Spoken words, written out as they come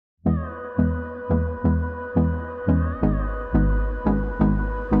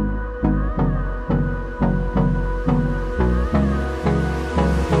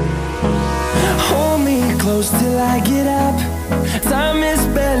close till I get up. Time is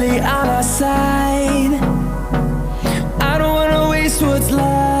barely on our side. I don't wanna waste what's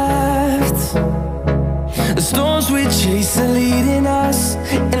left. The storms we chase are leading us,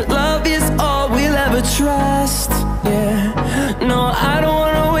 and love is all we'll ever trust. Yeah, no, I don't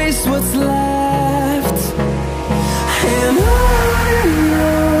wanna waste what's left. And on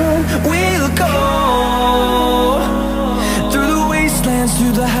we'll go, through the wastelands,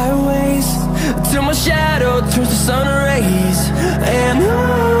 through the highways, till my shadow turns to sun rays. And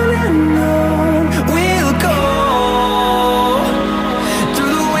on we'll go,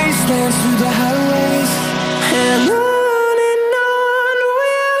 through the wastelands, through the highways, and on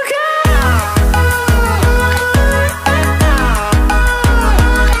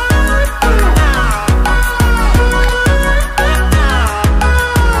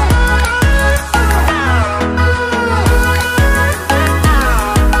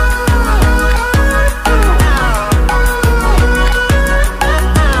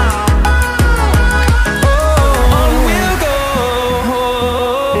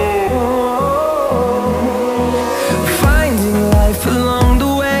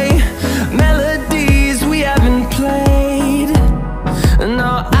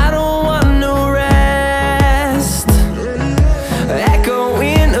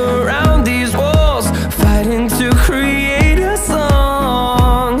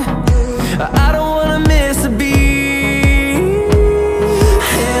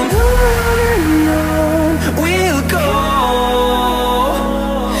we'll go.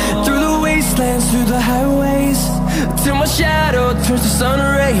 Through the highways, till my shadow turns to sun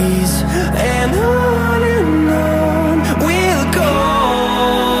rays. And on we'll go,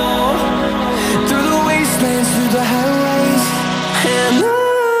 through the wastelands, through the highways, and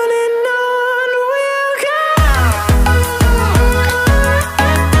on we'll go.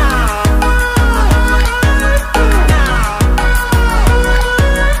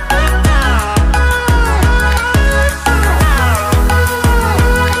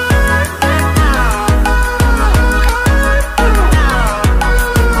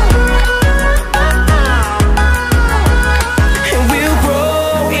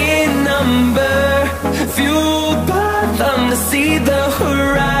 See the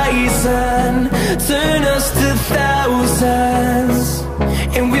horizon, turn us to thousands.